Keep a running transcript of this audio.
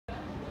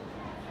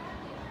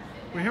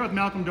We're here with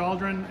Malcolm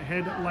Doldron,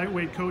 head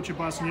lightweight coach at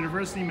Boston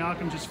University.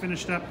 Malcolm just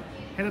finished up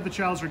head of the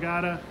Charles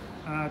Regatta.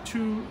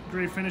 Two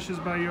great finishes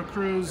by your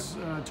crews,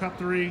 top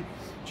three.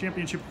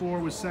 Championship 4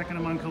 was second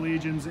among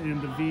collegians,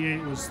 and the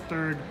V8 was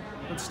third.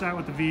 Let's start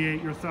with the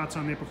V8. Your thoughts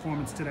on their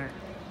performance today?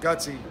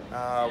 Gutsy.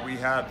 We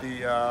had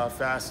the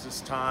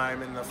fastest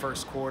time in the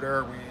first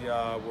quarter. We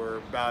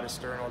were about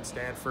astern on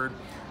Stanford.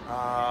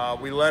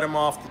 We let him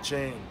off the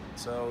chain.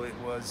 So it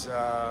was,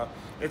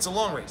 it's a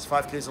long race.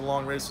 5K is a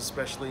long race,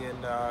 especially in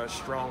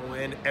strong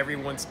wind.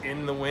 Everyone's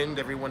in the wind.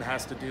 Everyone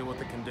has to deal with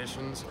the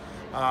conditions.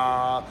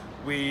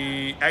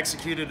 We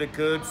executed a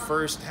good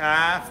first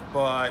half,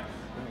 but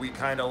we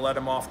kind of let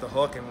him off the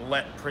hook and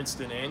let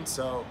Princeton in.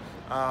 So,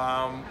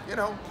 you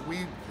know,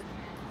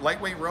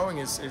 lightweight rowing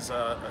is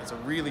a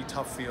really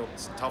tough field.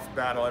 It's a tough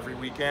battle every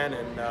weekend,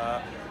 and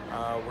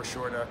we're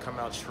sure to come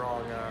out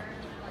strong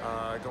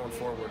going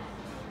forward.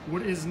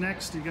 What is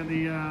next? You got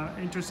the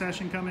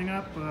intersession coming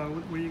up.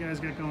 What do you guys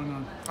got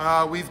going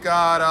on? We've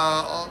got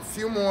a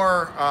few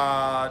more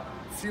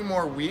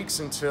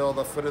weeks until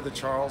the foot of the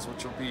Charles,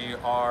 which will be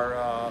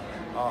our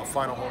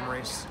final home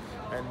race,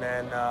 and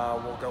then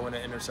we'll go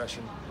into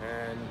intersession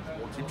and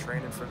we'll keep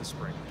training for the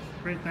spring.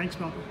 Great, thanks,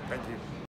 Malcolm. Thank you.